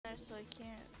there, so I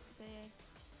can't say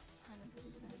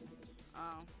 100%.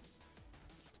 Oh.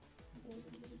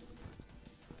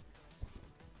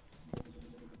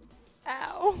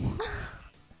 Ow.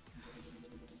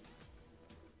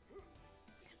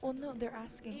 Well, no, they're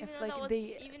asking Even if though like that was-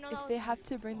 they even though if that they was- have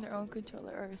to bring their own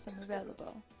controller or some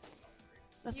available.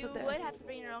 That's You what they're would asking. have to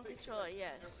bring your own controller,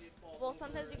 yes. Well,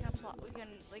 sometimes we can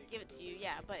like give it to you,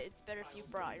 yeah, but it's better if you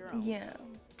brought your own. Yeah.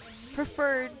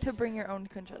 Preferred to bring your own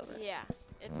controller. Yeah.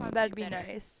 It'd probably That'd be better.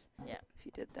 nice. Yeah. If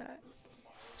you did that.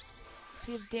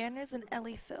 So we have Danners and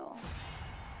ElliePhil.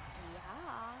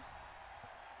 Yeah.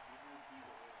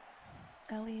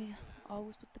 Ellie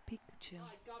always with the Pikachu.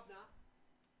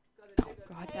 Oh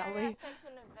God, Hey, I Ellie. got six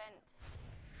an event.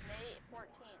 May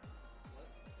 14th.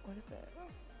 What is it? We're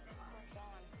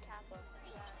showing Kappa.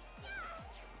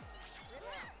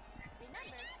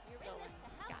 Remember, you're in this to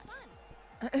have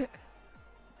fun.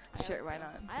 Sure, why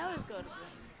not? I always go to Bloom.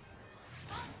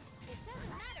 It doesn't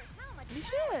matter how much You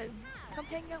fun should. you have. Come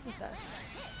hang out with us.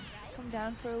 Right? Come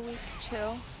down for a week,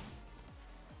 chill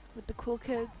with the cool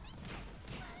kids.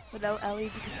 Without Ellie,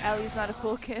 because Ellie's not a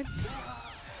cool kid.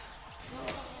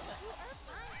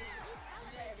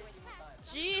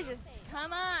 Jesus,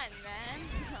 come on, man.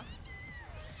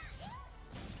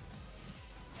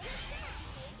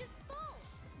 Page is full.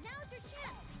 Now's your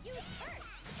chance to use first.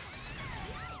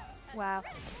 Wow.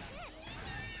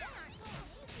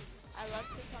 I love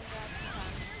to come back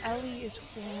Ellie is and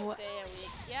stay a week.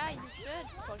 Yeah, you should.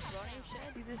 Coach Rona, you should.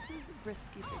 See, this is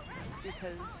risky business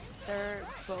because they're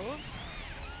both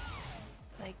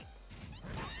like.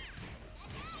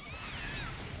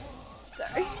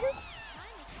 Sorry.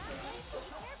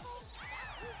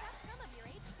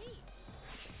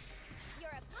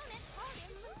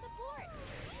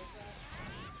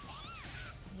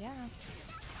 Yeah.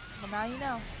 Well, now you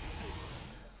know.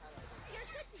 You're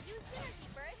good to use synergy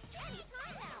burst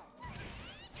anytime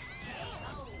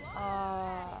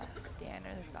now.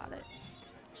 Danner has got it.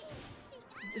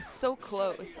 It's so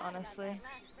close, honestly. Last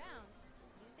round.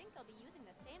 You think they'll be using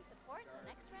the same support in the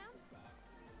next round?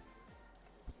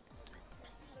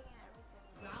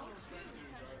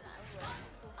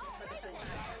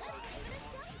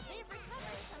 They've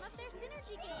recovered some of their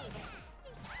synergy gains.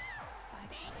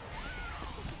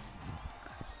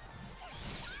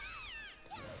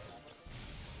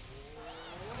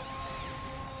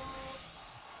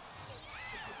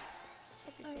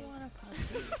 I want a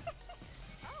puppy.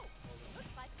 Oh, looks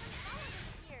like some power has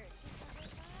appeared.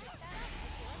 Pick that up to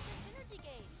absorb the synergy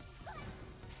gauge.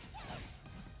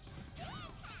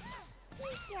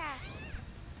 Yeah.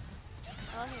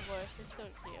 I love her voice. It's so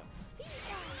cute.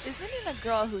 Isn't it a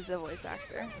girl who's a voice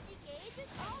actor? Synergy gauge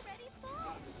is already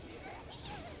full.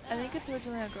 I think it's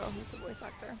originally a girl who's a voice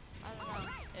actor. I don't know.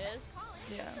 It is?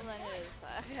 Yeah. Well, then it is. I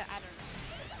don't know.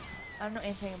 I don't know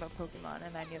anything about Pokemon,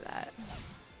 and I knew that.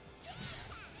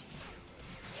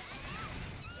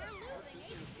 You're losing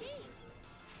HP.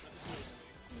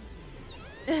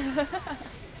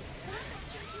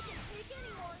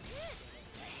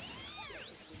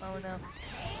 Oh no.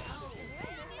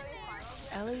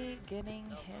 Ellie getting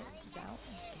hit down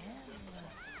again.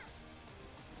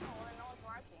 Oh, well, then no one's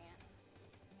marking it.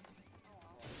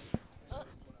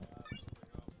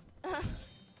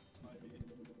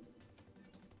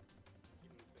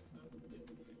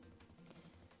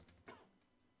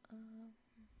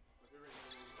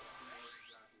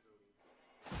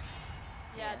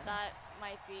 Yeah, that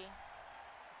might be.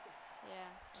 Yeah.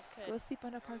 Just it go could. sleep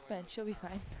on a park bench. You'll be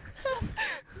fine.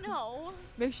 No.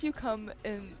 Make sure you come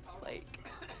in like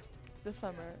the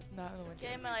summer, not in the winter.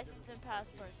 Getting my license and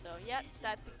passport, though. Yep,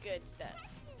 that's a good step.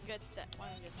 Good step. One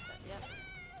good step. Yep.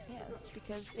 Yes,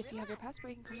 because if you have your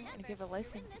passport, you can come in, and if you have a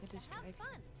license, you can just drive.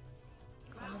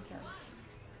 Common sense.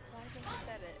 Why do you think you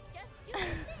said it? Just do your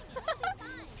thing and you'll be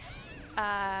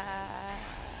fine.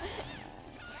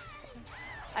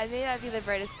 I may not be the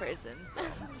brightest person, so. Your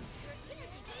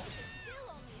synergy gauge is still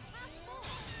only half full.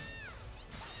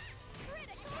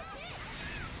 Critical hit.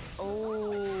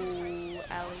 Oh,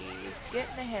 Ellie's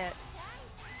getting a hit.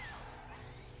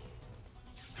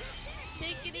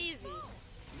 Take it easy.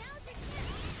 Now's your chance to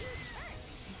use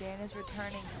first. Dan is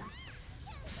returning him.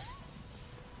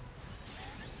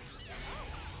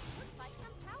 Looks like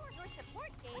some power. Your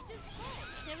support gauge is full. I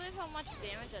can't believe how much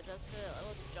damage that does for a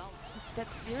little jump.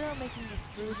 Step 0, making it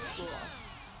through school.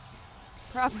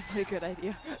 Probably a good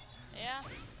idea. Yeah.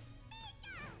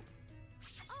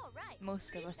 All right. Most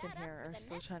of keep us in that up here for are the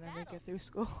still next trying to make battle. it through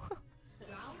school. You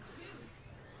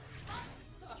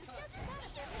just gotta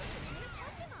defeat new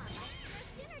Pokemon. Your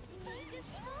synergy gauge is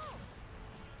full.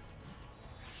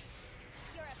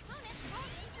 Your opponent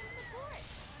called in some support.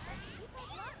 Let's keep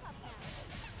those lock up now.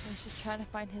 He's just trying to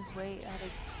find his way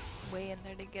in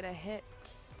there to get a hit.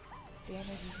 Damage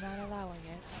is not allowing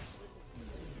it.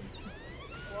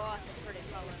 Whoa, that's a pretty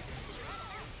color.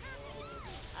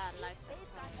 I like that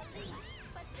color.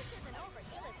 But this isn't over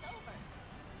till it's over.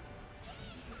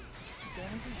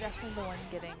 Danis is definitely the one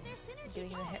getting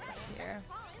the hits here.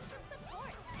 Call in some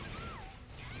support.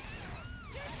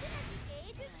 Your synergy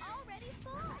gauge is already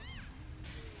full.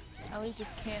 Ellie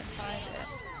just can't find it.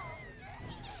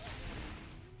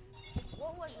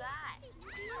 What was that?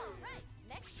 All right,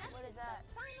 next up What is is that?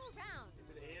 the final round. It's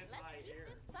an Let's keep anti-air.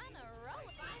 this fun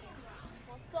rolling.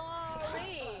 Well,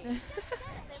 sorry. Just get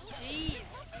a little Jeez.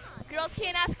 Pokemon. Girls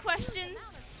can't ask questions?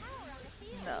 Amount of power on the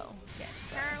field. No, can't.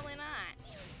 Apparently not.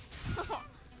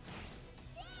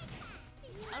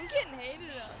 I'm getting hated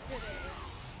on today.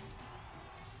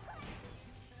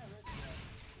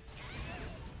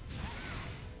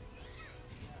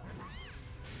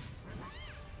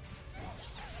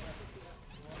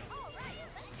 All right,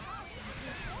 let's call in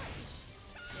some support.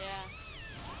 Yeah.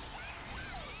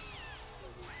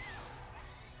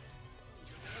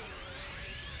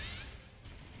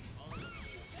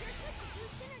 You're good to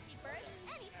use synergy burst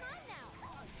anytime now.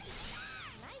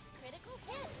 Nice critical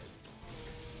hit.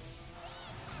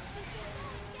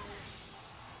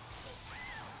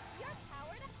 You're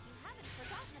powered up. You haven't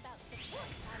forgotten about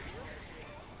support, have you?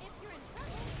 If you're in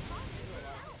trouble, call in for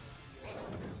help.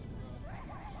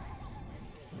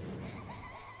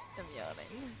 I'm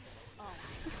yawning. Oh.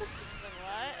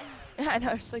 What? I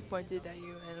know, I just like pointed at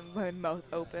you and my mouth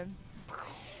open. That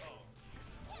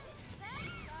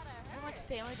gotta How hurt. much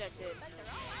damage I did? But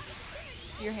they're all out of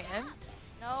synergy. Your hand?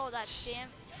 No, that damn.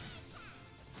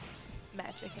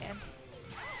 Magic hand.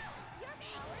 You're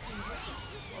powered.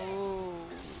 Oh.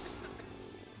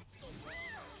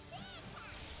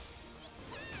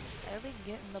 Ellie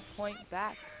getting the point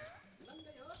back.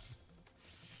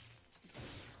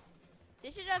 They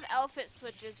should have outfit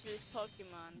switches for these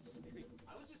Pokemons.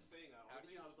 I was just saying that. I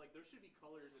was like, there should be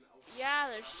colors in outfits. Yeah,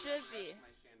 there should be.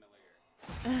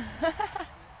 My chandelier.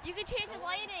 You can change the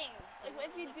lighting. Like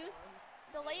if you do,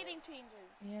 the lighting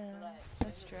changes. Yeah,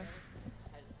 that's true.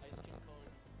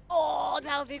 Oh,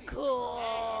 that would be cool.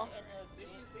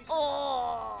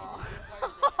 Oh.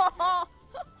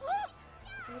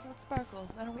 What about sparkles?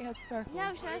 I know we had sparkles. Yeah,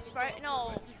 we should have sparkle.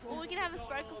 No, well, we could have a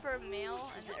sparkle for a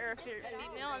male, and or if you're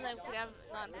female, and then we could have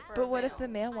none for But a what male. if the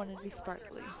male wanted to be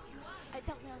sparkly? I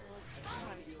don't know. I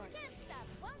want to be sparkly.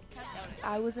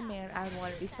 I was a man, I would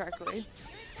want to be sparkly.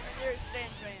 You're a strange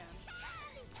man.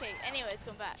 Okay, anyways,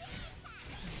 come back.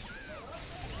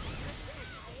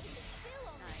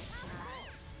 Nice,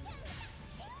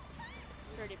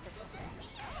 nice. 30%.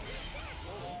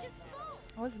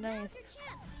 That was nice.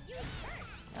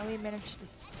 Ellie managed to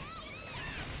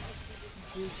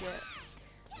juke it.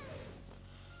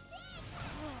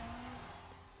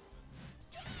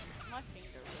 My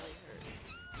finger really hurts.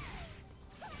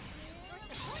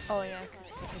 Oh yeah, because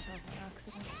you put yourself on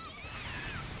accident.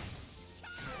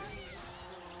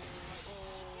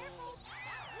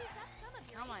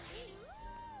 Come on,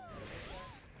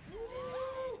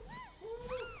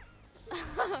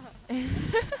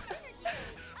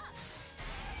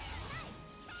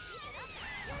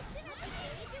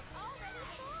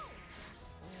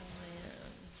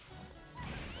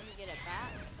 Let me get it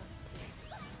back. Let's see.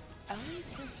 Ellie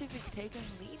seems to be taking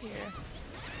lead here.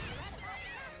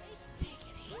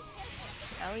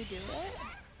 Can Ellie do it?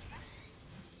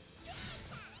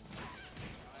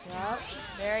 Yep,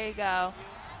 there you go.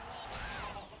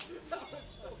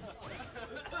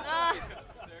 Ah,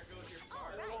 There goes your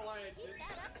card. I don't know why I did Keep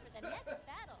that up for the next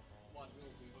battle. Watch me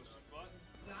push buttons.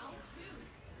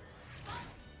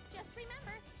 Just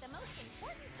remember, the most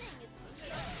important thing is to keep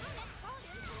your opponent called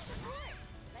in for support.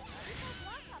 Let's ElliePhil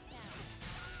block up now.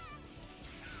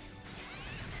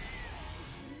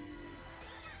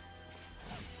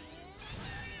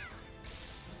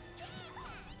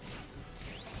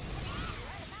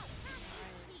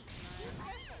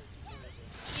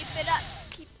 keep it up.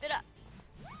 Keep it up.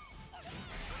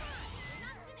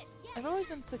 I've always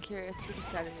been so curious who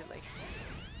decided like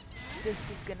this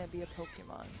is gonna be a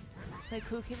Pokemon. Like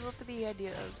who came up with the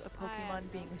idea of a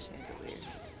Pokemon being a chandelier?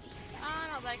 I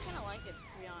don't know, but I kind of like it,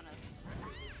 to be honest.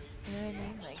 You know what I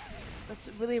mean? Like that's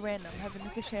really random having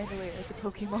like a chandelier as a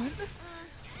Pokemon.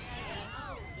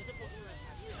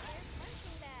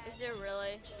 Is there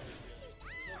really?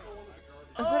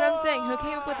 That's what I'm saying. Who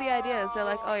came up with the ideas? They're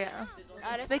like, oh yeah,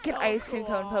 That let's is make an so ice cream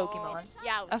cone cool. Pokemon.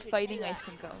 Yeah, we A should fighting do that. ice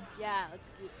cream cone. Yeah, let's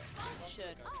do that. We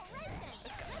should.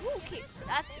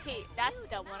 Okay, that's the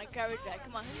dumb one. A garbage bag.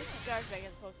 Come on, who makes a garbage bag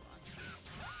as a Pokemon?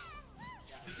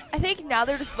 I think now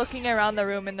they're just looking around the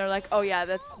room and they're like, oh yeah,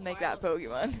 let's make that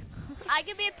Pokemon. I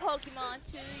could be a Pokemon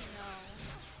too, you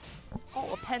know.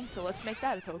 Oh, a pencil. Let's make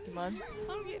that a Pokemon.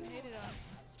 I'm getting hated on.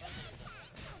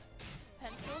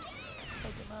 Pencil?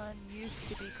 Pokemon used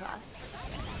to be class.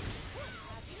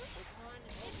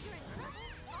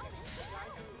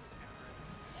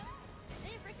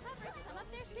 They've recovered some of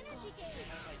their synergy gains.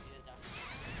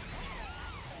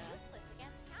 Useless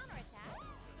against counterattacks.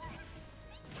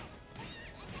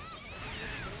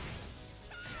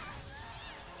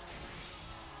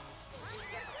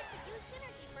 You're good to use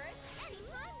synergy burst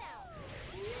anytime now.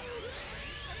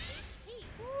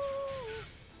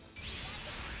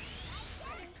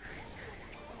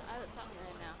 I have something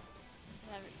right now.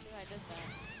 I haven't seen I did that.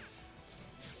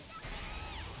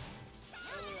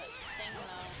 Ooh, that sting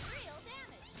though. Real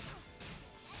damage.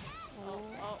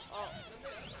 Oh.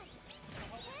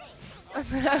 That's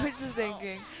what I was just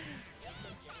thinking.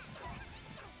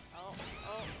 Oh.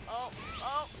 Oh.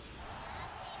 Oh.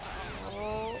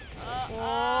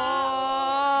 Oh.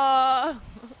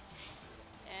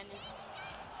 And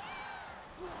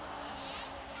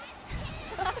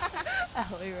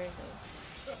Ellie right now.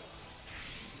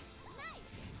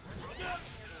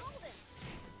 Golden.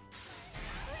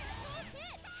 Critical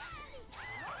hit.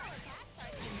 Your attacks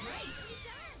are nicely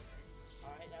done.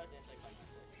 Alright, that was inside question.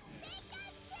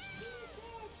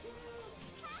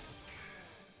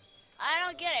 I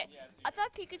don't get it. I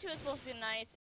thought Pikachu was supposed to be nice.